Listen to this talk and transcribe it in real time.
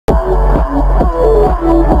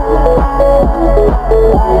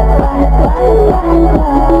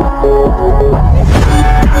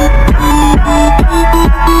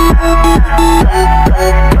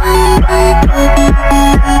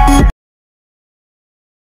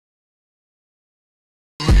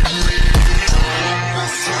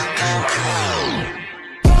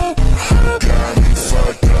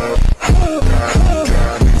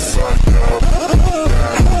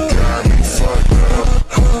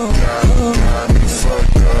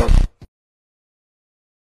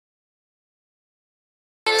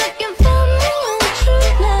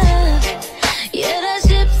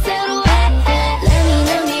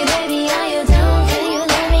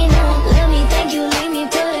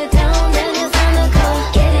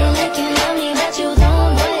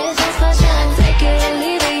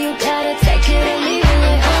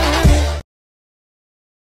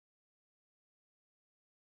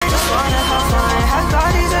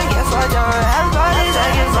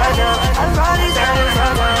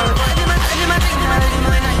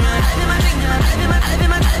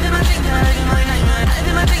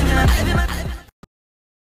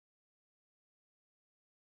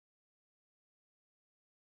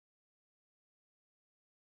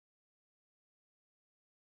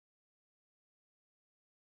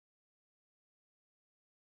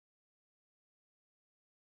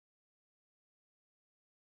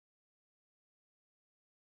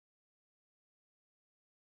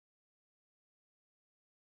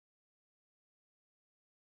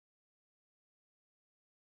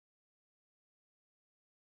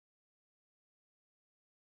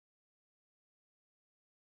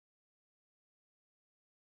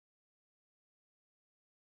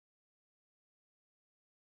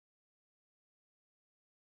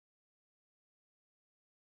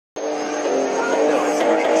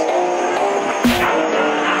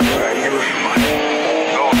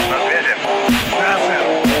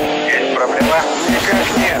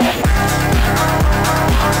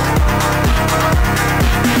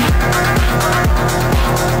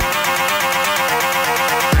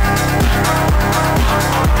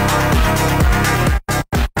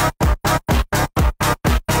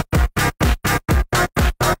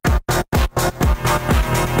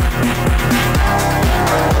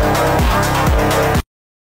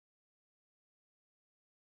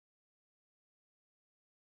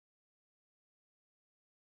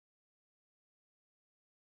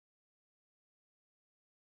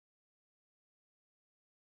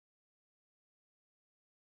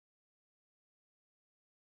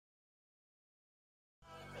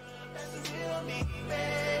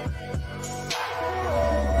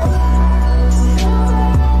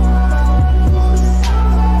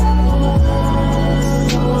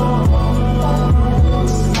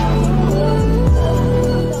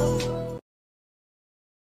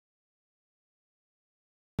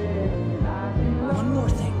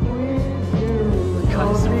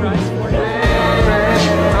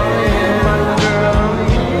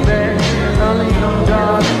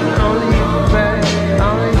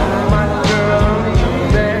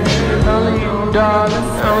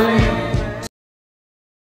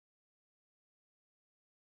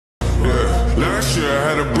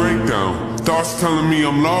thoughts telling me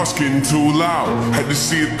I'm lost, getting too loud. Had to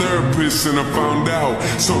see a therapist and I found out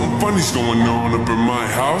something funny's going on up in my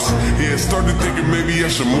house. Yeah, started thinking maybe I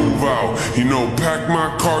should move out. You know, pack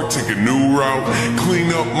my car, take a new route,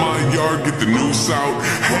 clean up my yard, get the noose out,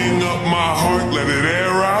 hang up my heart, let it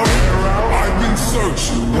air out. I've been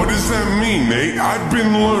searching, what does that mean, Nate? I've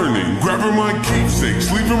been learning, grabbing my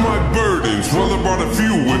keepsakes, leaving my burdens. Well, I brought a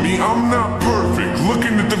few with me, I'm not perfect.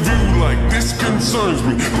 Looking at the view like this concerns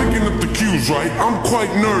me. Picking up the cues right, I'm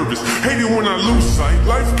quite nervous. Hate it when I lose sight,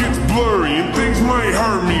 life gets blurry and things might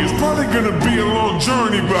hurt me. It's probably gonna be a long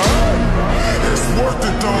journey, but it's worth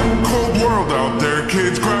it though. Cold world out there,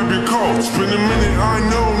 kids, grab your coat. It's been a minute, I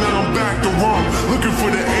know, now I'm back to Rome. Looking for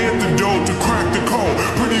the antidote to crack the code.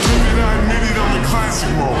 Pretty vivid, I admit it, I'm in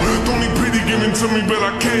classic mode. Don't need pity given to me, but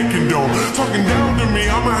I can't condone. Talking down to me,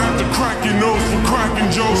 I'ma have to crack your nose for cracking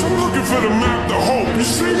jokes. I'm looking for the map to hope, you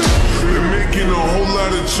see me? They're making a whole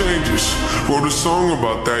lot of changes. Wrote a song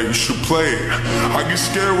about that, you should play it. I get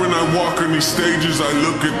scared when I walk on these stages. I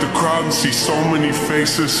look at the crowd and see so many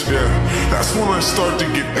faces. Yeah, that's when I start to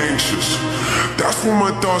get anxious. That's when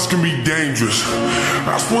my thoughts can be dangerous.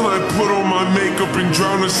 That's when I put on my makeup and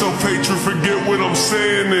drown in self-hatred. Forget what I'm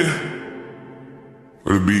saying and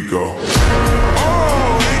where the beat go?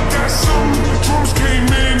 Oh, ain't that something? Drums came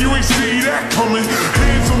in, you ain't see that coming.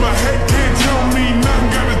 Hands on my head, can't tell me nothing.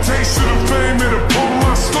 Got a taste of the fame, it'll pull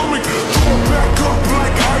my stomach. Throw it back up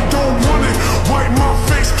like I don't want it. Wipe my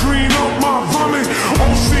face, clean up my vomit.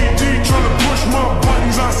 OCD trying to push my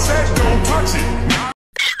buttons. I said don't touch it.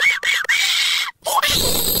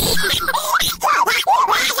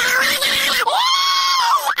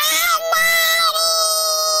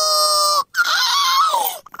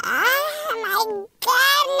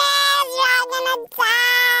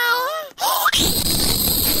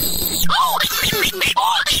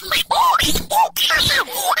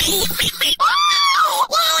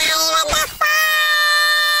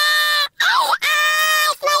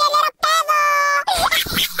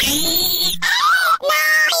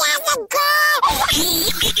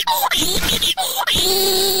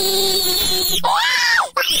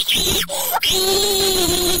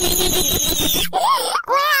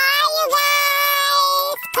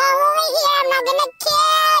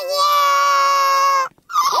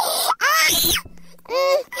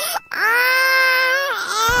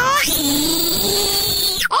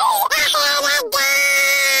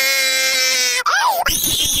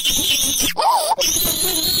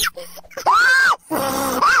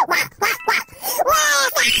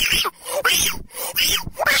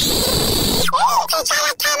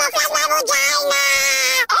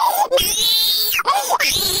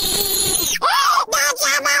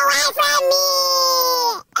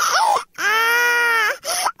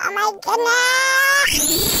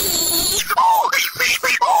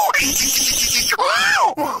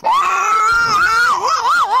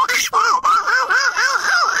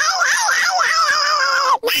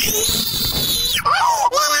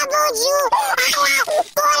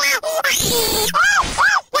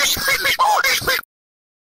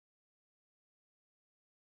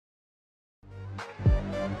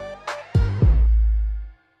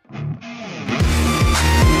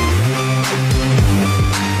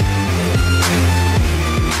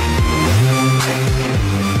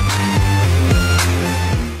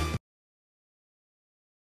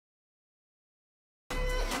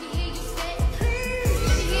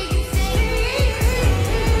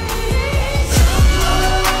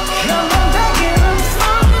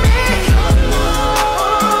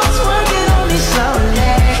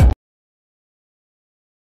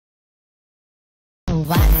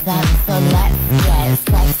 What's up, so let's get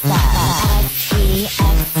flexed up. XCX,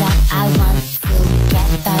 I want to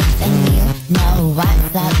get up and you know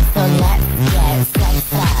what's up, so let's get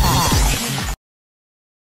flexed up.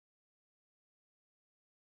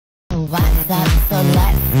 What's up, so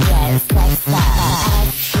let's get flexed up.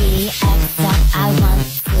 XCX, I want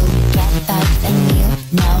to get up and you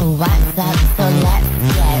know what's up, so let's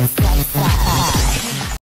get flexed up.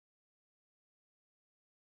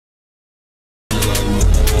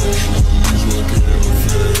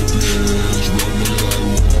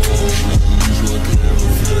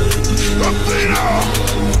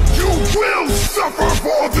 You will suffer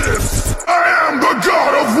for this! I am the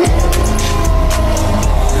god of war!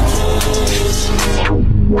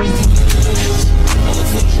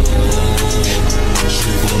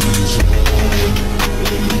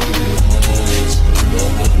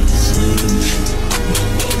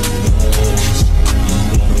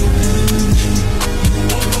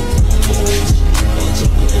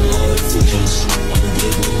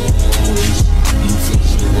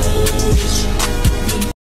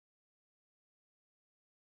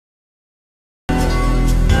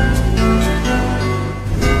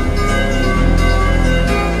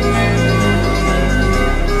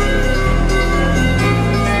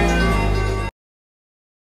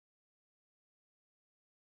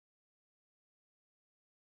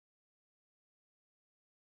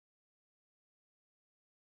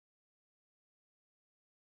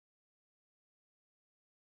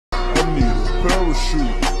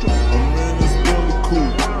 parachute. My man is barely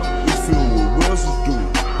cool. It's filled with residue.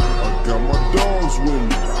 I got my dogs with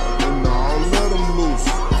me, and now I'll let them loose.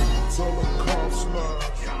 Tell the cops not,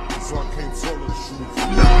 'cause I can't tell the truth.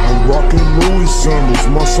 I'm rocking Louis sandals,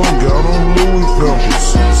 my son got on Louis pampers.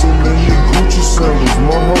 So many Gucci sandals,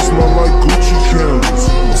 my house smell like Gucci candles.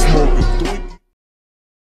 I'm smoking